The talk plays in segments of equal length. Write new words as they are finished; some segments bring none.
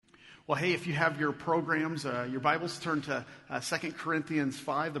Well, hey, if you have your programs, your Bibles, turn to 2 Corinthians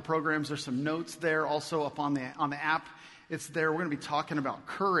 5. The programs, there's some notes there also up on the app. It's there. We're going to be talking about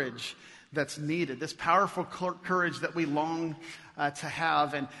courage that's needed, this powerful courage that we long to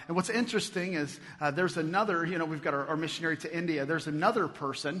have. And what's interesting is there's another, we've got our missionary to India. There's another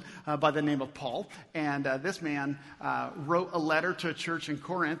person by the name of Paul. And this man wrote a letter to a church in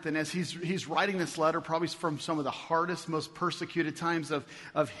Corinth. And as he's writing this letter, probably from some of the hardest, most persecuted times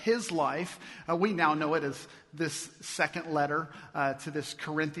of his life, we now know it as this second letter to this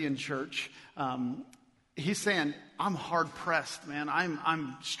Corinthian church. He's saying, I'm hard pressed, man.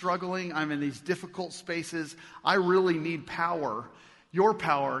 I'm struggling. I'm in these difficult spaces. I really need power, your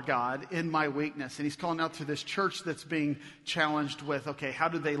power, God, in my weakness. And he's calling out to this church that's being challenged with, okay, how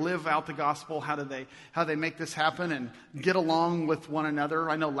do they live out the gospel? How do they make this happen and get along with one another?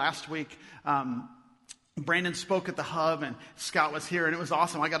 I know last week, Brandon spoke at the Hub and Scott was here, and it was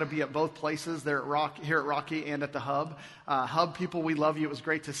awesome. I got to be at both places there here at Rocky and at the Hub. Hub people, we love you. It was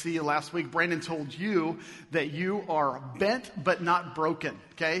great to see you last week. Brandon told you that you are bent but not broken,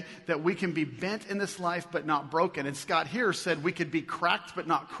 okay? That we can be bent in this life but not broken. And Scott here said we could be cracked but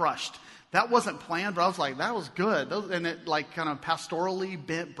not crushed. That wasn't planned, but I was like, that was good. And it like kind of pastorally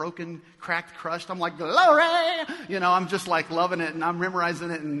bent, broken, cracked, crushed. I'm like, glory! I'm just like loving it and I'm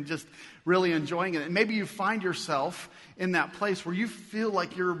memorizing it and just really enjoying it. And maybe you find yourself in that place where you feel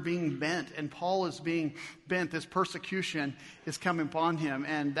like you're being bent and Paul is being bent. This persecution is coming upon him.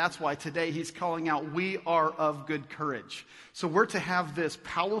 And that's why today he's calling out, we are of good courage. So we're to have this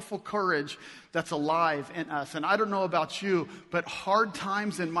powerful courage that's alive in us. And I don't know about you, but hard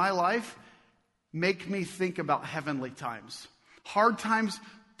times in my life make me think about heavenly times. Hard times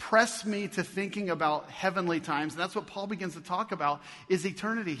press me to thinking about heavenly times. And that's what Paul begins to talk about is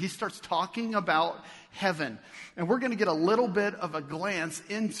eternity. He starts talking about heaven. And we're going to get a little bit of a glance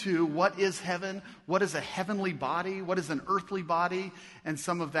into what is heaven, what is a heavenly body, what is an earthly body, and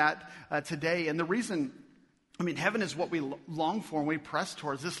some of that today. And the reason, heaven is what we long for and we press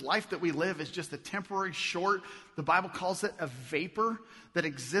towards. This life that we live is just a temporary, short, the Bible calls it a vapor that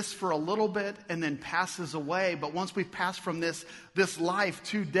exists for a little bit and then passes away. But once we pass from this life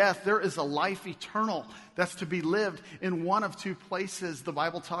to death, there is a life eternal that's to be lived in one of two places the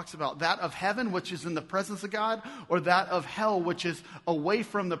Bible talks about. That of heaven, which is in the presence of God, or that of hell, which is away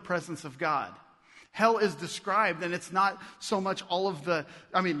from the presence of God. Hell is described, and it's not so much all of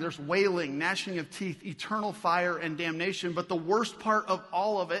there's wailing, gnashing of teeth, eternal fire, and damnation. But the worst part of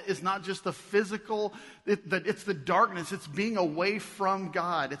all of it is not just the physical, it's the darkness. It's being away from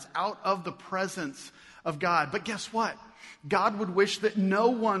God. It's out of the presence of God. But guess what? God would wish that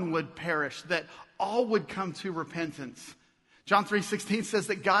no one would perish, that all would come to repentance. John 3:16 says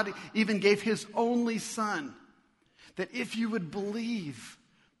that God even gave his only son, that if you would believe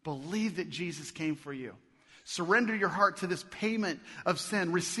that Jesus came for you. Surrender your heart to this payment of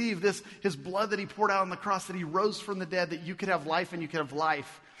sin. Receive his blood that he poured out on the cross, that he rose from the dead, that you could have life and you could have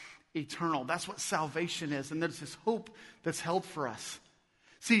life eternal. That's what salvation is. And there's this hope that's held for us.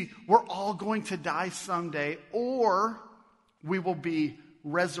 See, we're all going to die someday, or we will be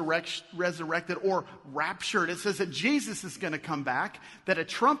resurrected or raptured. It says that Jesus is going to come back, that a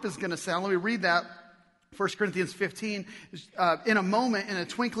trump is going to sound. Let me read that. 1 Corinthians 15, in a moment, in a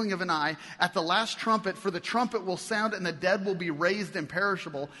twinkling of an eye, at the last trumpet, for the trumpet will sound and the dead will be raised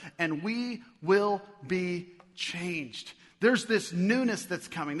imperishable, and we will be changed. There's this newness that's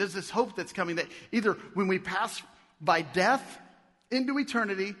coming. There's this hope that's coming that either when we pass by death into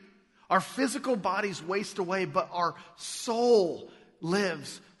eternity, our physical bodies waste away, but our soul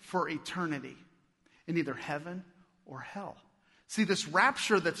lives for eternity in either heaven or hell. See, this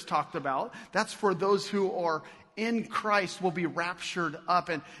rapture that's talked about, that's for those who are in Christ will be raptured up.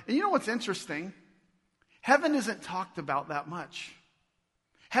 And you know what's interesting? Heaven isn't talked about that much.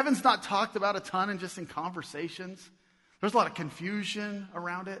 Heaven's not talked about a ton and just in conversations. There's a lot of confusion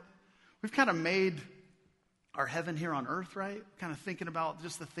around it. We've kind of made our heaven here on earth, right? Kind of thinking about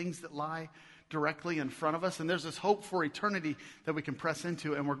just the things that lie directly in front of us. And there's this hope for eternity that we can press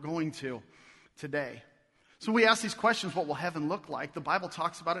into, and we're going to today. So we ask these questions, what will heaven look like? The Bible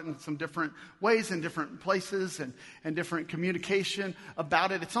talks about it in some different ways, in different places, and different communication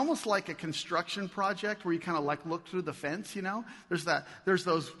about it. It's almost like a construction project where you kind of like look through the fence, There's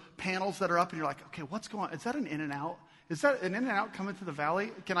those panels that are up and you're like, okay, what's going on? Is that an In-N-Out? Is that an In-N-Out coming to the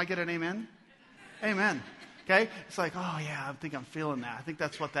valley? Can I get an amen? Amen. Okay? It's like, oh yeah, I think I'm feeling that. I think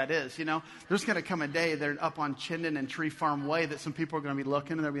that's what that is, There's going to come a day they're up on Chinden and Tree Farm Way that some people are going to be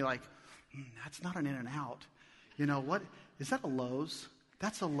looking and they'll be like, that's not an In-N-Out. What? Is that a Lowe's?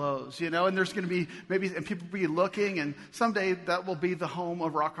 That's a Lowe's, and there's going to be and people be looking, and someday that will be the home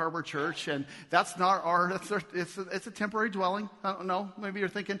of Rock Harbor Church, and that's not it's a temporary dwelling. I don't know. Maybe you're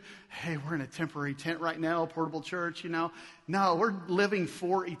thinking, hey, we're in a temporary tent right now, portable church, No, we're living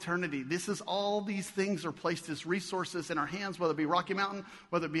for eternity. All these things are placed as resources in our hands, whether it be Rocky Mountain,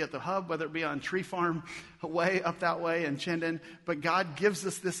 whether it be at the hub, whether it be on Tree Farm, way up that way in Chinden. But God gives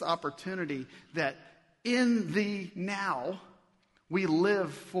us this opportunity that in the now, we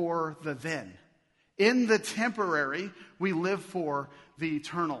live for the then. In the temporary, we live for the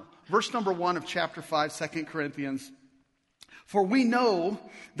eternal. Verse number 1 of chapter 5, 2 Corinthians. For we know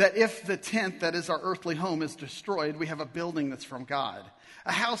that if the tent that is our earthly home is destroyed, we have a building that's from God,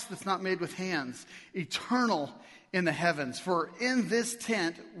 a house that's not made with hands, eternal in the heavens. For in this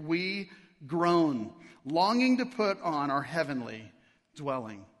tent we groan, longing to put on our heavenly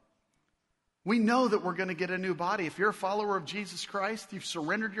dwelling. We know that we're going to get a new body. If you're a follower of Jesus Christ, you've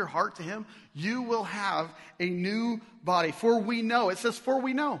surrendered your heart to him, you will have a new body. For we know. It says, for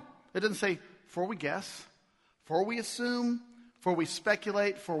we know. It doesn't say, for we guess, for we assume, for we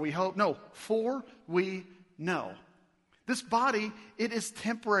speculate, for we hope. No, for we know. This body, it is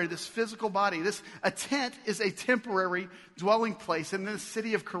temporary, this physical body. A tent is a temporary dwelling place. In the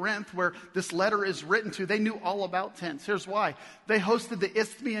city of Corinth, where this letter is written to, they knew all about tents. Here's why. They hosted the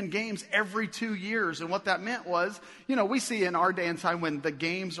Isthmian Games every 2 years. And what that meant was, we see in our day and time when the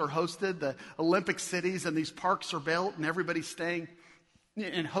games are hosted, the Olympic cities and these parks are built and everybody's staying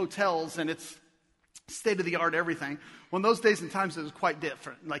in hotels and it's state-of-the-art everything. Well, in those days and times, it was quite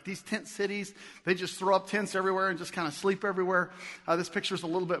different. Like these tent cities, they just throw up tents everywhere and just kind of sleep everywhere. This picture is a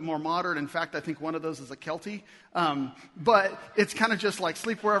little bit more modern. In fact, I think one of those is a Kelty. But it's kind of just like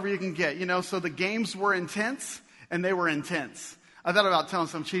sleep wherever you can get, So the games were intense, and they were intense. I thought about telling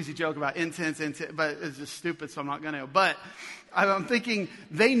some cheesy joke about intense, but it's just stupid, so I'm not going to. But I'm thinking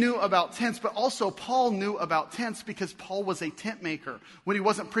they knew about tents, but also Paul knew about tents because Paul was a tent maker. When he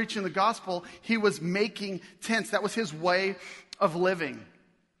wasn't preaching the gospel, he was making tents. That was his way of living.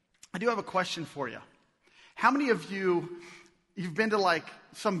 I do have a question for you. How many of you've been to like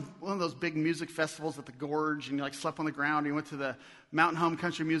one of those big music festivals at the Gorge and you like slept on the ground, you went to the Mountain Home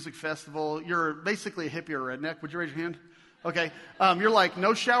Country Music Festival. You're basically a hippie or a redneck. Would you raise your hand? Okay. You're like,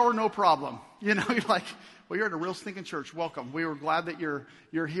 no shower, no problem. You're like, well, you're at a real stinking church. Welcome. We were glad that you're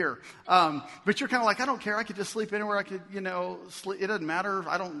here. But you're kind of like, I don't care. I could just sleep anywhere. I could, sleep. It doesn't matter.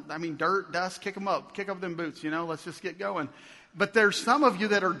 Dirt, dust, kick them up them boots, let's just get going. But there's some of you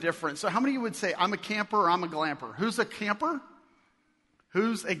that are different. So how many of you would say, I'm a camper or I'm a glamper? Who's a camper?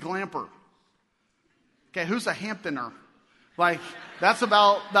 Who's a glamper? Okay. Who's a Hamptoner? Like, that's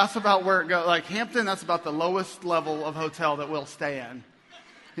about where it goes. Like Hampton, that's about the lowest level of hotel that we'll stay in,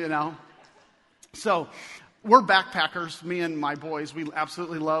 So we're backpackers, me and my boys. We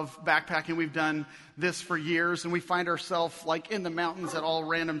absolutely love backpacking. We've done this for years, and we find ourselves like in the mountains at all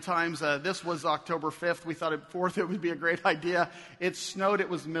random times. This was October 5th. We thought it would be a great idea. It snowed. It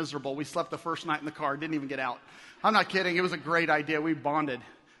was miserable. We slept the first night in the car. Didn't even get out. I'm not kidding. It was a great idea. We bonded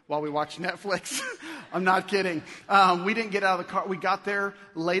while we watched Netflix. I'm not kidding. We didn't get out of the car. We got there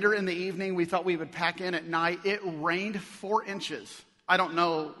later in the evening. We thought we would pack in at night. It rained 4 inches. I don't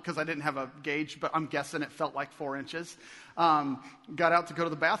know because I didn't have a gauge, but I'm guessing it felt like 4 inches. Got out to go to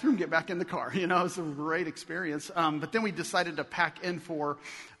the bathroom, get back in the car. It was a great experience. But then we decided to pack in for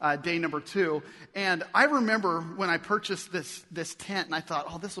day number 2. And I remember when I purchased this tent, and I thought,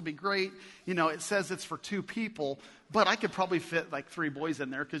 oh, this will be great. It says it's for 2 people, but I could probably fit like 3 boys in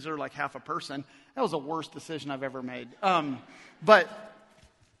there because they're like half a person. That was the worst decision I've ever made. But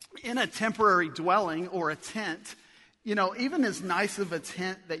in a temporary dwelling or a tent, even as nice of a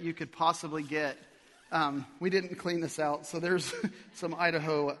tent that you could possibly get, we didn't clean this out, so there's some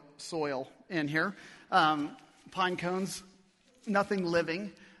Idaho soil in here. Pine cones, nothing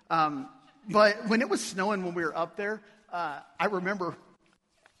living. But when it was snowing when we were up there, I remember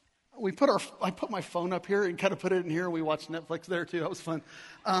I put my phone up here and kind of put it in here. We watched Netflix there too. That was fun.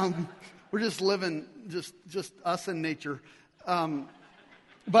 We're just living, just us and nature.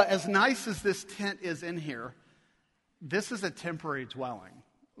 But as nice as this tent is in here, this is a temporary dwelling.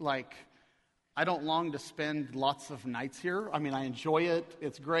 Like, I don't long to spend lots of nights here. I mean, I enjoy it.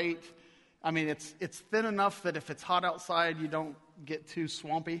 It's great. I mean, it's thin enough that if it's hot outside, you don't get too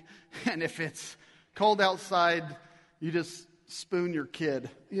swampy. And if it's cold outside, you just spoon your kid,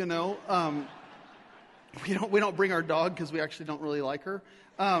 We don't bring our dog because we actually don't really like her.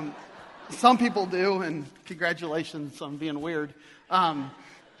 Some people do, and congratulations on being weird.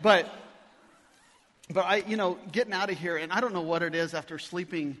 But I, getting out of here, and I don't know what it is after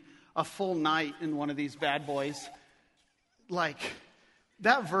sleeping a full night in one of these bad boys. Like,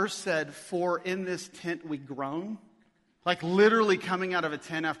 that verse said, "For in this tent we groan," like literally coming out of a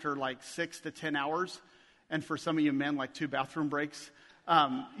tent after like 6 to 10 hours, and for some of you men, like 2 bathroom breaks,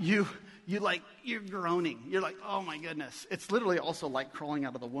 you're groaning. You're like, oh my goodness. It's literally also like crawling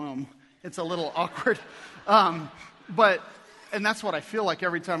out of the womb. It's a little awkward, and that's what I feel like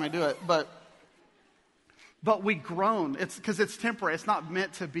every time I do it. But we groan. It's because it's temporary. It's not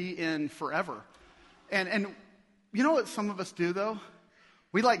meant to be in forever. And you know what some of us do though?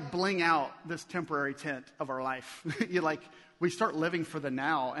 We like bling out this temporary tent of our life. We start living for the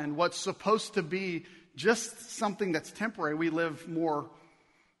now, and what's supposed to be just something that's temporary, we live more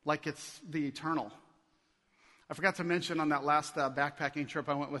like it's the eternal. I forgot to mention on that last backpacking trip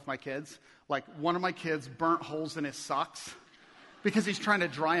I went with my kids, like one of my kids burnt holes in his socks because he's trying to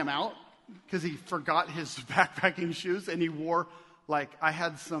dry them out because he forgot his backpacking shoes, and he wore, I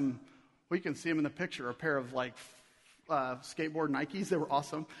had some, well, you can see him in the picture, a pair of skateboard Nikes. They were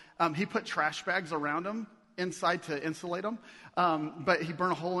awesome. He put trash bags around them inside to insulate them, but he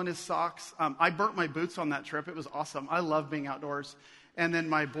burned a hole in his socks. I burnt my boots on that trip. It was awesome. I love being outdoors. And then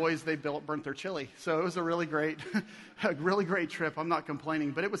my boys, they burnt their chili. So it was a really great trip. I'm not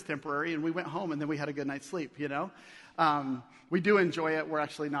complaining, but it was temporary, and we went home, and then we had a good night's sleep, We do enjoy it. We're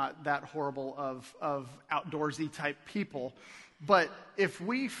actually not that horrible of outdoorsy type people. But if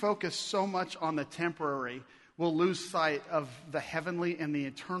we focus so much on the temporary, we'll lose sight of the heavenly and the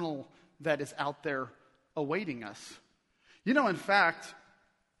eternal that is out there awaiting us. In fact,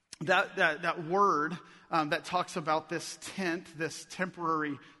 that word that talks about this tent, this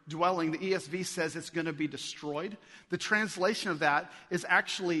temporary dwelling, the ESV says it's going to be destroyed. The translation of that is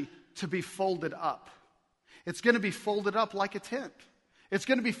actually to be folded up. It's going to be folded up like a tent. It's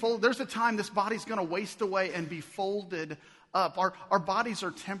going to be folded. There's a time this body's going to waste away and be folded up. Our bodies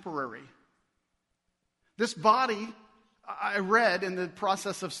are temporary. This body, I read in the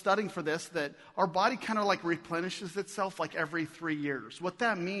process of studying for this, that our body kind of replenishes itself every 3 years. What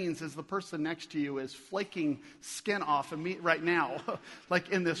that means is the person next to you is flaking skin off right now,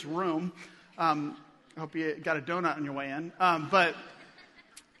 in this room. I hope you got a donut on your way in. But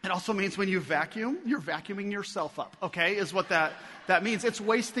it also means when you vacuum, you're vacuuming yourself up, okay, is what that means. It's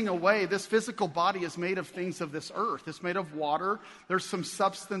wasting away. This physical body is made of things of this earth. It's made of water. There's some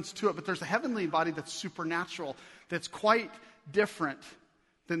substance to it, but there's a heavenly body that's supernatural, that's quite different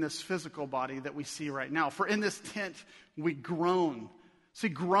than this physical body that we see right now. For in this tent, we groan. See,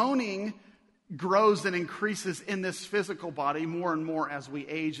 groaning grows and increases in this physical body more and more as we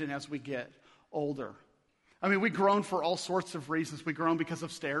age and as we get older. We groan for all sorts of reasons. We groan because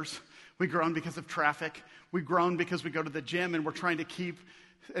of stairs. We groan because of traffic. We groan because we go to the gym and we're trying to keep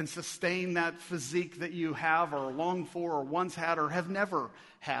and sustain that physique that you have or long for or once had or have never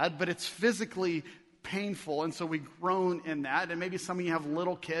had, but it's physically painful, and so we groan in that. And maybe some of you have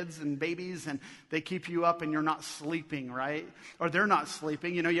little kids and babies, and they keep you up and you're not sleeping, right? Or they're not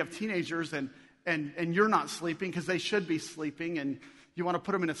sleeping. You have teenagers and you're not sleeping because they should be sleeping, and you want to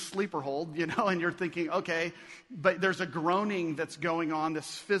put them in a sleeper hold, and you're thinking, okay, but there's a groaning that's going on,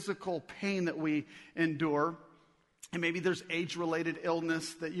 this physical pain that we endure. And maybe there's age-related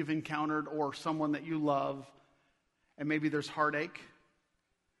illness that you've encountered or someone that you love. And maybe there's heartache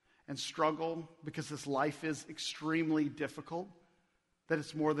and struggle because this life is extremely difficult, that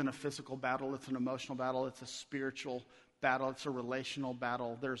it's more than a physical battle. It's an emotional battle. It's a spiritual battle. It's a relational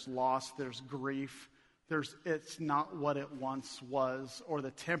battle. There's loss. There's grief. It's not what it once was, or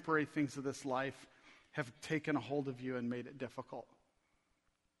the temporary things of this life have taken a hold of you and made it difficult.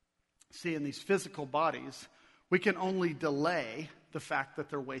 See, in these physical bodies, we can only delay the fact that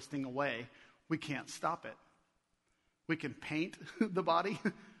they're wasting away. We can't stop it. We can paint the body.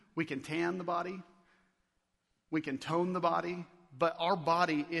 We can tan the body. We can tone the body. But our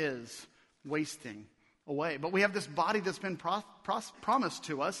body is wasting away. But we have this body that's been promised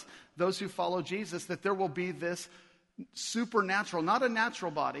to us, those who follow Jesus, that there will be this supernatural, not a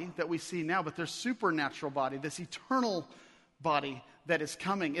natural body that we see now, but there's supernatural body, this eternal body that is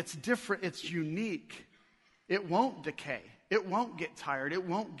coming. It's different. It's unique. It won't decay. It won't get tired. It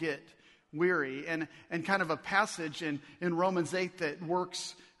won't get weary. And kind of a passage in Romans 8 that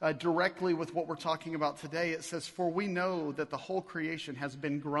works directly with what we're talking about today. It says, "For we know that the whole creation has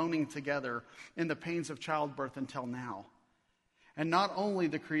been groaning together in the pains of childbirth until now. And not only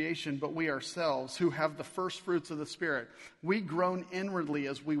the creation, but we ourselves, who have the first fruits of the Spirit, we groan inwardly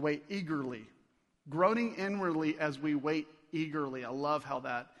as we wait eagerly." Groaning inwardly as we wait eagerly. I love how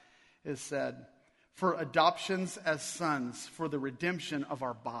that is said. "For adoptions as sons, for the redemption of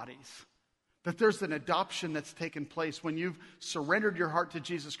our bodies." That there's an adoption that's taken place. When you've surrendered your heart to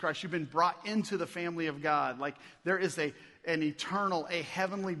Jesus Christ, you've been brought into the family of God. Like there is an eternal, a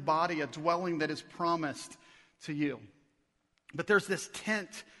heavenly body, a dwelling that is promised to you. But there's this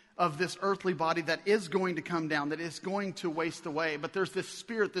tent of this earthly body that is going to come down, that is going to waste away. But there's this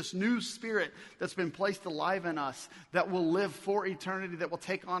spirit, this new spirit that's been placed alive in us that will live for eternity, that will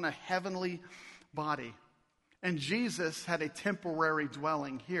take on a heavenly body. And Jesus had a temporary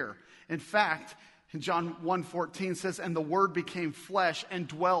dwelling here. In fact, in John 1:14 says, and the Word became flesh and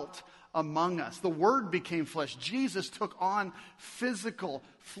dwelt among us. The Word became flesh. Jesus took on physical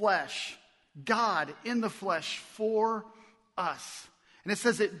flesh, God in the flesh for us. And it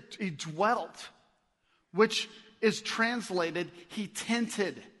says he dwelt, which is translated, he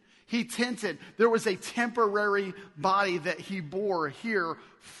tented. He tented. There was a temporary body that he bore here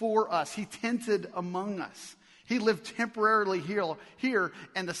for us. He tented among us. He lived temporarily here,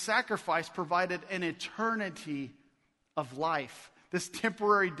 and the sacrifice provided an eternity of life. This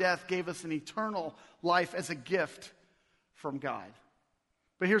temporary death gave us an eternal life as a gift from God.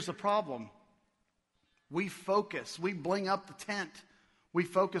 But here's the problem. We bling up the tent. We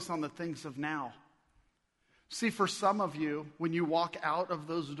focus on the things of now. See, for some of you, when you walk out of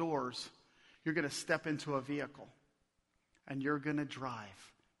those doors, you're going to step into a vehicle, and you're going to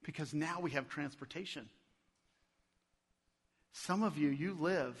drive, because now we have transportation. Some of you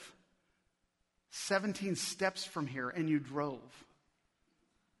live 17 steps from here and you drove.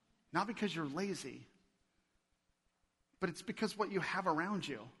 Not because you're lazy, but it's because what you have around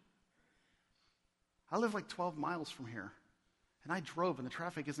you. I live like 12 miles from here, and I drove, and the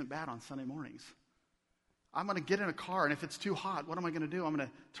traffic isn't bad on Sunday mornings. I'm going to get in a car, and if it's too hot, what am I going to do? I'm going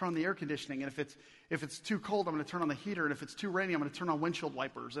to turn on the air conditioning, and if it's too cold, I'm going to turn on the heater, and if it's too rainy, I'm going to turn on windshield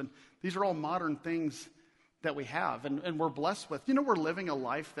wipers. And these are all modern things that we have, and we're blessed with. You know, we're living a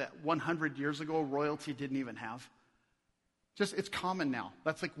life that 100 years ago royalty didn't even have. Just, it's common now.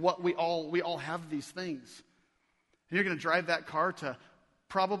 That's like what we all have these things. And you're going to drive that car to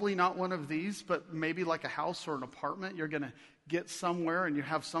probably not one of these, but maybe like a house or an apartment. You're going to get somewhere and you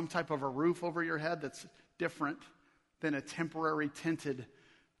have some type of a roof over your head that's different than a temporary tented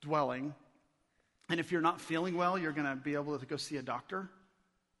dwelling. And if you're not feeling well, you're going to be able to go see a doctor,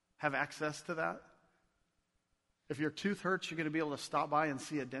 have access to that. If your tooth hurts, you're going to be able to stop by and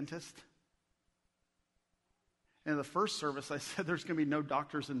see a dentist. In the first service, I said there's going to be no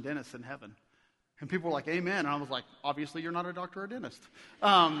doctors and dentists in heaven. And people were like, amen. And I was like, obviously you're not a doctor or a dentist.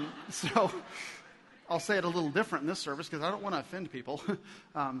 So I'll say it a little different in this service because I don't want to offend people.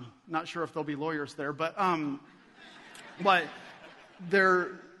 Not sure if there'll be lawyers there. But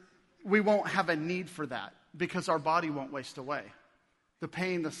we won't have a need for that because our body won't waste away. The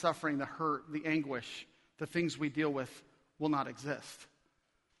pain, the suffering, the hurt, the anguish, the things we deal with will not exist.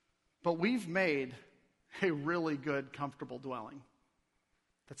 But we've made a really good, comfortable dwelling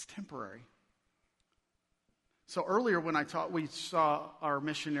that's temporary. So earlier when I taught, we saw our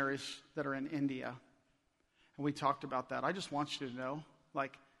missionaries that are in India, and we talked about that. I just want you to know,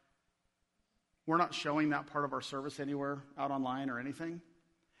 like, we're not showing that part of our service anywhere out online or anything,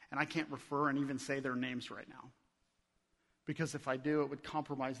 and I can't refer and even say their names right now. Because if I do, it would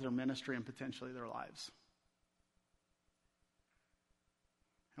compromise their ministry and potentially their lives.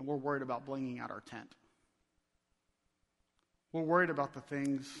 And we're worried about blinging out our tent. We're worried about the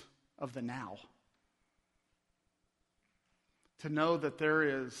things of the now. To know that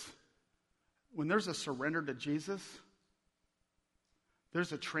when there's a surrender to Jesus,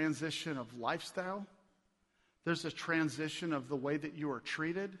 there's a transition of lifestyle. There's a transition of the way that you are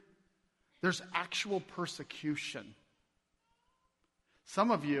treated. There's actual persecution.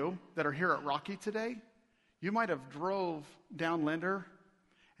 Some of you that are here at Rocky today, you might have drove down Linder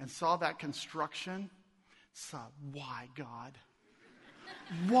and saw that construction. Saw, why, God?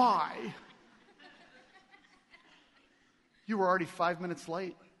 Why? You were already 5 minutes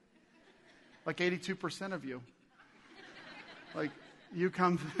late. Like 82% of you. Like, you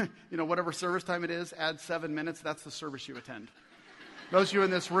come, whatever service time it is, add 7 minutes, that's the service you attend. Those of you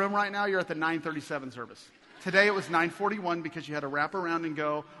in this room right now, you're at the 9:37 service. Today it was 9:41 because you had to wrap around and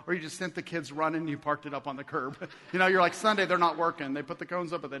go, or you just sent the kids running and you parked it up on the curb. You're like, Sunday, they're not working. They put the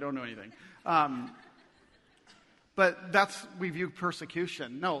cones up, but they don't do anything. But we view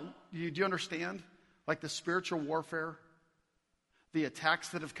persecution. No, do you understand? Like the spiritual warfare, the attacks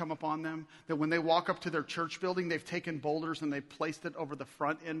that have come upon them, that when they walk up to their church building, they've taken boulders and they've placed it over the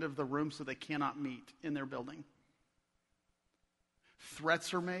front end of the room so they cannot meet in their building.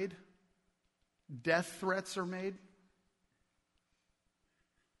 Threats are made. Death threats are made.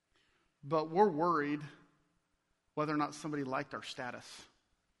 But we're worried whether or not somebody liked our status.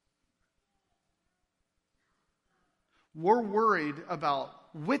 We're worried about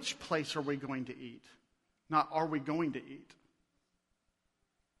which place are we going to eat, not are we going to eat.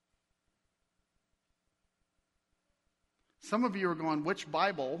 Some of you are going, which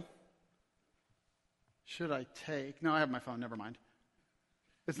Bible should I take? No, I have my phone, never mind.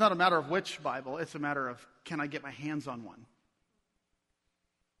 It's not a matter of which Bible, it's a matter of, can I get my hands on one?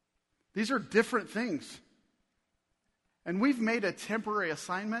 These are different things. And we've made a temporary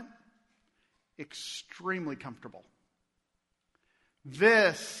assignment extremely comfortable.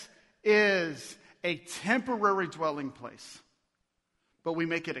 This is a temporary dwelling place, but we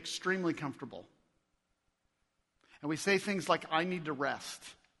make it extremely comfortable. And we say things like, I need to rest.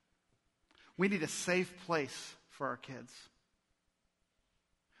 We need a safe place for our kids.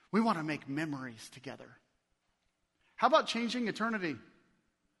 We want to make memories together. How about changing eternity?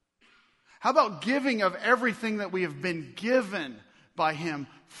 How about giving of everything that we have been given by Him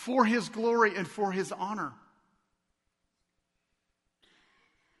for His glory and for His honor?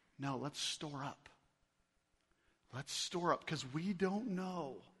 No, let's store up. Let's store up because we don't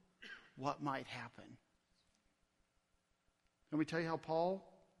know what might happen. Let me tell you how Paul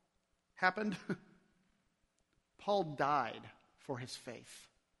happened. Paul died for his faith.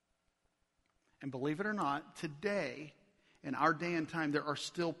 And believe it or not, today, in our day and time, there are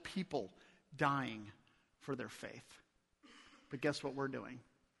still people dying for their faith. But guess what we're doing?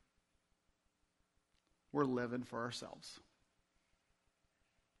 We're living for ourselves.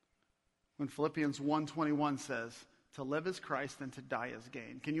 When Philippians 1:21 says, to live is Christ and to die is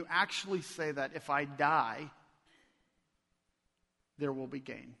gain. Can you actually say that if I die, there will be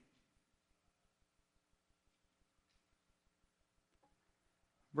gain?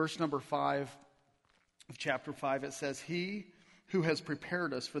 Verse number 5 of chapter 5, it says, He who has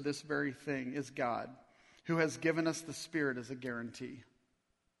prepared us for this very thing is God, who has given us the Spirit as a guarantee.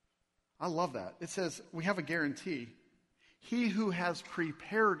 I love that. It says we have a guarantee. He who has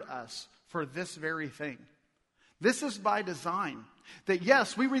prepared us for this very thing. This is by design. That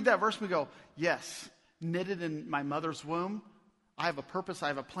yes, we read that verse and we go, yes, knitted in my mother's womb, I have a purpose, I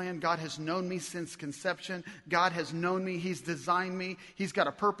have a plan. God has known me since conception. God has known me. He's designed me. He's got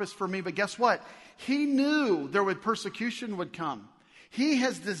a purpose for me. But guess what? He knew persecution would come. He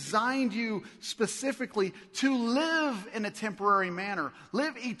has designed you specifically to live in a temporary manner.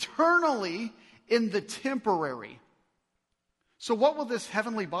 Live eternally in the temporary. So what will this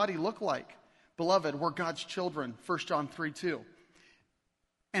heavenly body look like? Beloved, we're God's children. 1 John 3:2.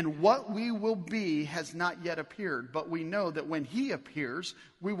 And what we will be has not yet appeared, but we know that when He appears,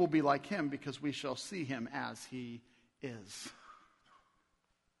 we will be like Him because we shall see Him as He is.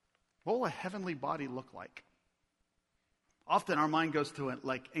 What will a heavenly body look like? Often our mind goes to it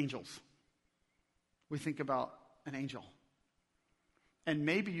like angels. We think about an angel. And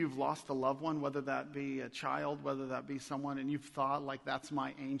maybe you've lost a loved one, whether that be a child, whether that be someone, and you've thought like, that's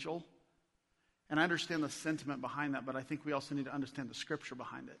my angel. And I understand the sentiment behind that, but I think we also need to understand the scripture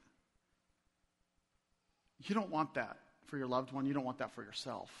behind it. You don't want that for your loved one. You don't want that for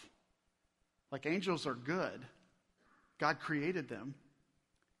yourself. Like, angels are good. God created them.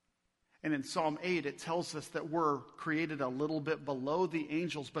 And in Psalm 8, it tells us that we're created a little bit below the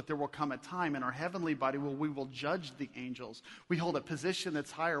angels, but there will come a time in our heavenly body where we will judge the angels. We hold a position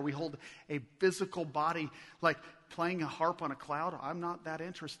that's higher. We hold a physical body, like playing a harp on a cloud. I'm not that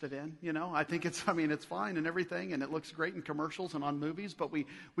interested in, I think it's fine and everything, and it looks great in commercials and on movies, but we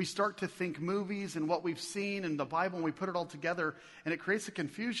start to think movies and what we've seen in the Bible, and we put it all together, and it creates a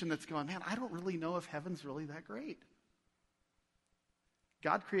confusion that's going, man, I don't really know if heaven's really that great.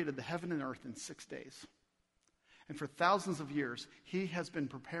 God created the heaven and earth in 6 days. And for thousands of years, He has been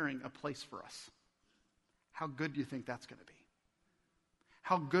preparing a place for us. How good do you think that's going to be?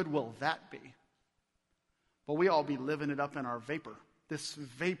 How good will that be? Well, we all be living it up in our vapor. This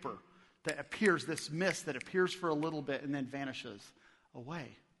vapor that appears, this mist that appears for a little bit and then vanishes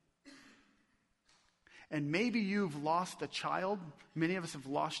away. And maybe you've lost a child. Many of us have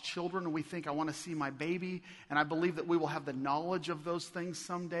lost children, and we think, I want to see my baby. And I believe that we will have the knowledge of those things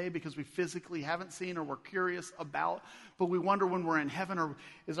someday because we physically haven't seen or we're curious about. But we wonder when we're in heaven, or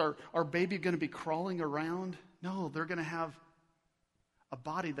is our baby going to be crawling around? No, they're going to have a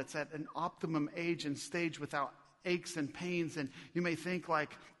body that's at an optimum age and stage without aches and pains. And you may think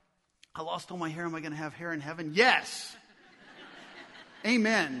like, I lost all my hair. Am I going to have hair in heaven? Yes.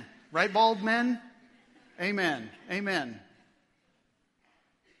 Amen. Right, bald men? Amen. Amen.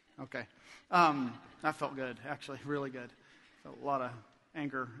 Okay. That felt good, actually, really good. Felt a lot of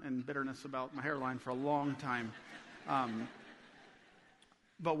anger and bitterness about my hairline for a long time.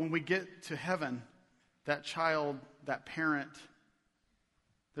 But when we get to heaven, that child, that parent,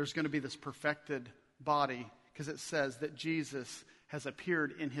 there's going to be this perfected body because it says that Jesus has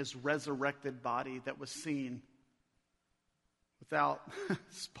appeared in his resurrected body that was seen without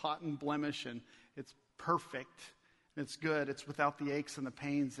spot and blemish, and it's perfect, and it's good. It's without the aches and the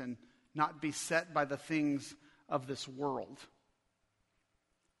pains, and not beset by the things of this world.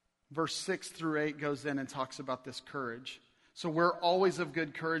 Verse 6 through 8 goes in and talks about this courage. So we're always of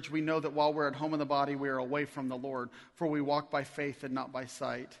good courage. We know that while we're at home in the body, we are away from the Lord, for we walk by faith and not by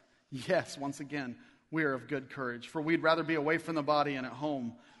sight. Yes, once again, we are of good courage, for we'd rather be away from the body and at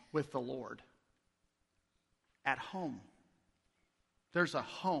home with the Lord. At home. There's a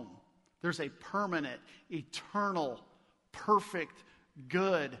home. There's a permanent, eternal, perfect,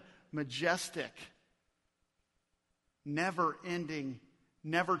 good, majestic, never-ending,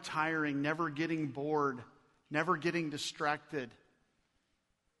 never tiring, never getting bored, never getting distracted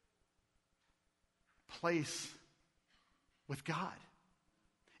place with God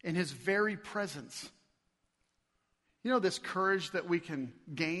in his very presence. You know, this courage that we can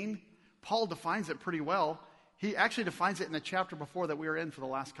gain, Paul defines it pretty well. He actually defines it in the chapter before that we were in for the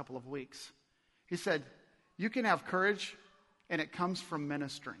last couple of weeks. He said, you can have courage, and it comes from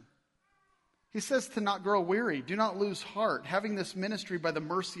ministering. He says to not grow weary, do not lose heart, having this ministry by the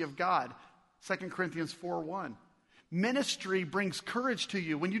mercy of God. 2 Corinthians 4:1. Ministry brings courage to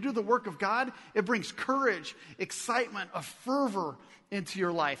you. When you do the work of God, it brings courage, excitement, a fervor into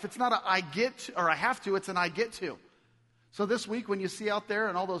your life. It's not a I get to, or I have to, it's an I get to. So this week, when you see out there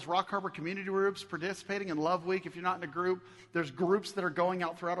and all those Rock Harbor community groups participating in Love Week, if you're not in a group, there's groups that are going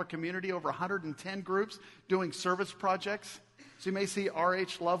out throughout our community, over 110 groups doing service projects. So you may see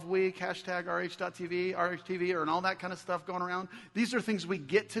RH Love Week, hashtag RH.TV, RHTV, and all that kind of stuff going around. These are things we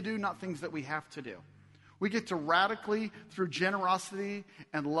get to do, not things that we have to do. We get to radically, through generosity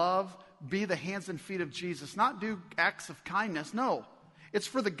and love, be the hands and feet of Jesus. Not do acts of kindness, no. It's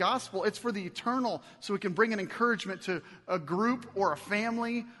for the gospel. It's for the eternal, so we can bring an encouragement to a group or a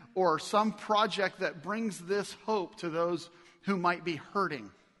family or some project that brings this hope to those who might be hurting.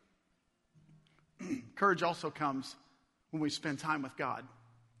 Courage also comes when we spend time with God.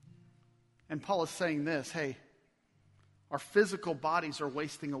 And Paul is saying this, hey, our physical bodies are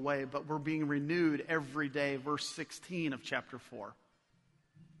wasting away, but we're being renewed every day. Verse 16 of chapter 4.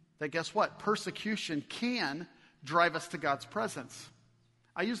 That guess what? Persecution can drive us to God's presence.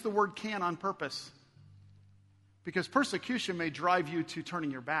 I use the word can on purpose because persecution may drive you to turning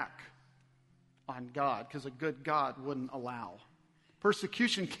your back on God, because a good God wouldn't allow.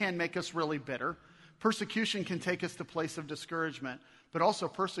 Persecution can make us really bitter. Persecution can take us to a place of discouragement, but also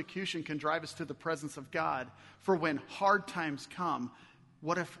persecution can drive us to the presence of God. For when hard times come,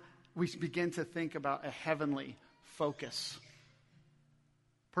 what if we begin to think about a heavenly focus?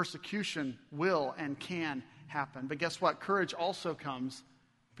 Persecution will and can happen. But guess what? Courage also comes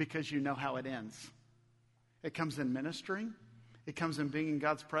because you know how it ends. It comes in ministering. It comes in being in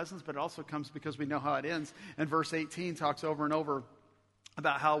God's presence, but it also comes because we know how it ends. And verse 18 talks over and over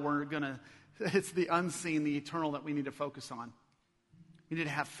about how we're going to, it's the unseen, the eternal that we need to focus on. We need to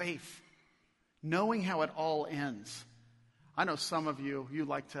have faith, knowing how it all ends. I know some of you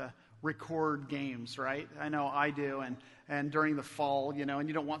like to record games, right? I know I do, and during the fall, and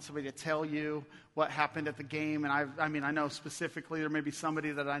you don't want somebody to tell you what happened at the game. And I know specifically there may be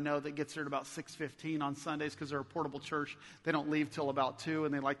somebody that I know that gets there at about 6:15 on Sundays because they're a portable church. They don't leave till about 2,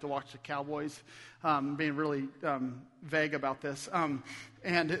 and they like to watch the Cowboys. Being really vague about this,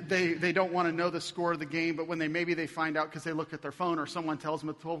 and they don't want to know the score of the game. But when they find out because they look at their phone or someone tells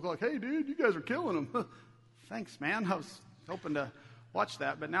them at 12 o'clock, "Hey, dude, you guys are killing them." Thanks, man. I was hoping to watch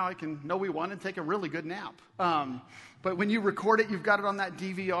that, but now I can know we won and take a really good nap. But when you record it, you've got it on that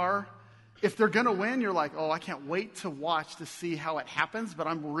DVR. If they're going to win, you're like, oh, I can't wait to watch to see how it happens, but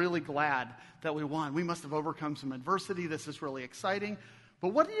I'm really glad that we won. We must have overcome some adversity. This is really exciting.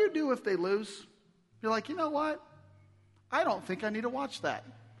 But what do you do if they lose? You're like, you know what? I don't think I need to watch that.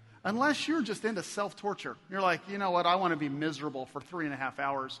 Unless you're just into self-torture. You're like, you know what? I want to be miserable for 3.5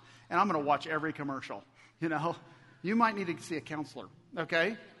 hours, and I'm going to watch every commercial. You might need to see a counselor,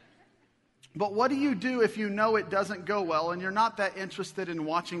 okay? But what do you do if you know it doesn't go well and you're not that interested in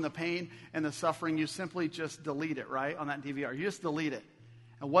watching the pain and the suffering? You simply just delete it, right, on that DVR. You just delete it.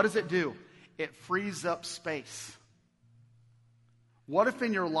 And what does it do? It frees up space. What if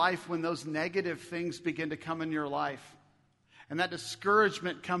in your life, when those negative things begin to come in your life and that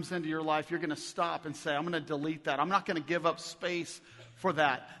discouragement comes into your life, you're going to stop and say, I'm going to delete that. I'm not going to give up space for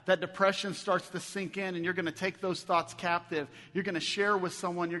that. That depression starts to sink in, and you're going to take those thoughts captive. You're going to share with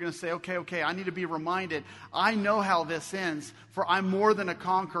someone. You're going to say, okay, I need to be reminded. I know how this ends, for I'm more than a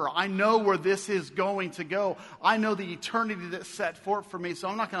conqueror. I know where this is going to go. I know the eternity that's set forth for me, so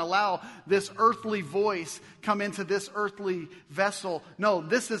I'm not going to allow this earthly voice come into this earthly vessel. No,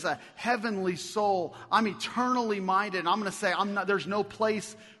 this is a heavenly soul. I'm eternally minded, and I'm going to say, there's no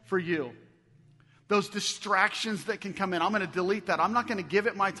place for you. Those distractions that can come in, I'm going to delete that. I'm not going to give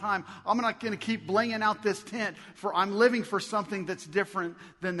it my time. I'm not going to keep blinging out this tent, for I'm living for something that's different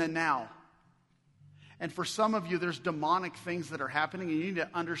than the now. And for some of you, there's demonic things that are happening, and you need to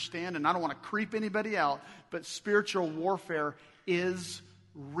understand, and I don't want to creep anybody out, but spiritual warfare is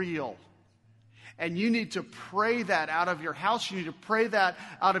real. And you need to pray that out of your house. You need to pray that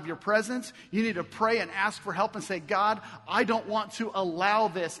out of your presence. You need to pray and ask for help and say, God, I don't want to allow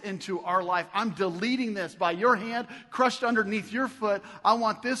this into our life. I'm deleting this by your hand, crushed underneath your foot. I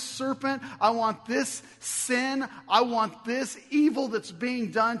want this serpent. I want this sin. I want this evil that's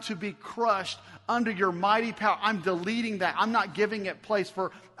being done to be crushed under your mighty power. I'm deleting that. I'm not giving it place,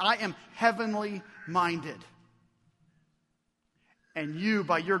 for I am heavenly minded. And you,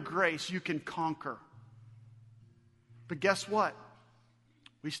 by your grace, you can conquer. But guess what?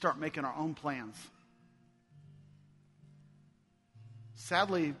 We start making our own plans.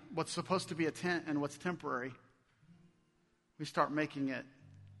 Sadly, what's supposed to be a tent and what's temporary, we start making it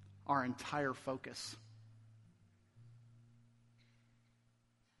our entire focus.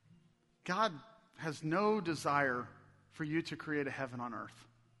 God has no desire for you to create a heaven on earth.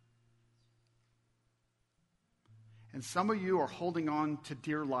 And some of you are holding on to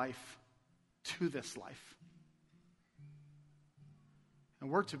dear life, to this life. And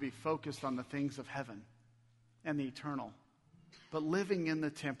we're to be focused on the things of heaven and the eternal, but living in the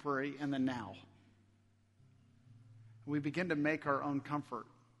temporary and the now. We begin to make our own comfort.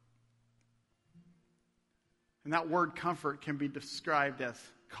 And that word comfort can be described as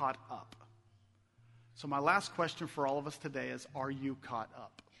caught up. So my last question for all of us today is, are you caught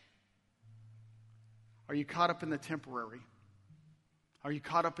up? Are you caught up in the temporary? Are you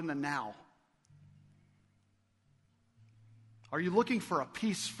caught up in the now? Are you looking for a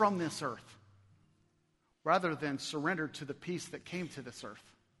peace from this earth rather than surrender to the peace that came to this earth?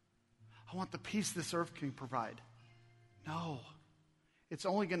 I want the peace this earth can provide. No. It's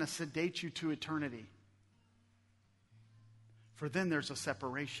only going to sedate you to eternity. For then there's a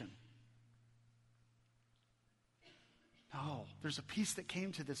separation. No. There's a peace that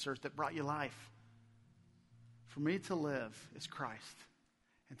came to this earth that brought you life. For me to live is Christ,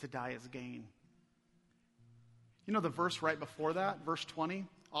 and to die is gain. You know the verse right before that, verse 20,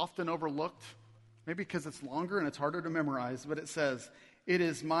 often overlooked, maybe because it's longer and it's harder to memorize, but it says, "It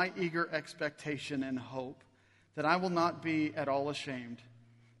is my eager expectation and hope that I will not be at all ashamed,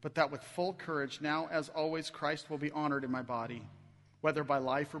 but that with full courage, now as always, Christ will be honored in my body, whether by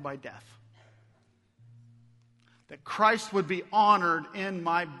life or by death." That Christ would be honored in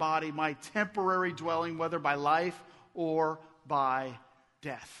my body, my temporary dwelling, whether by life or by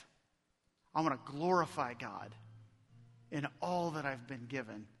death. I want to glorify God in all that I've been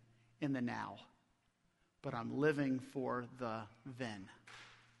given in the now. But I'm living for the then.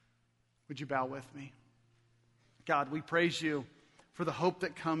 Would you bow with me? God, we praise you for the hope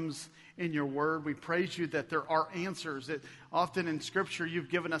that comes in your word. We praise you that there are answers. That often in Scripture you've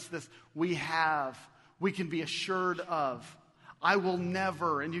given us this, we can be assured of. I will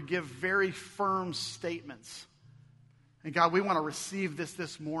never, and you give very firm statements. And God, we want to receive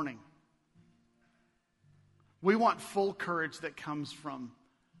this morning. We want full courage that comes from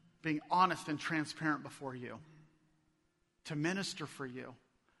being honest and transparent before you, to minister for you.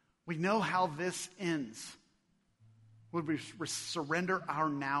 We know how this ends. Would we surrender our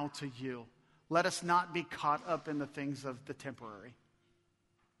now to you? Let us not be caught up in the things of the temporary.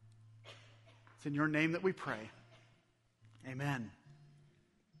 It's in your name that we pray. Amen.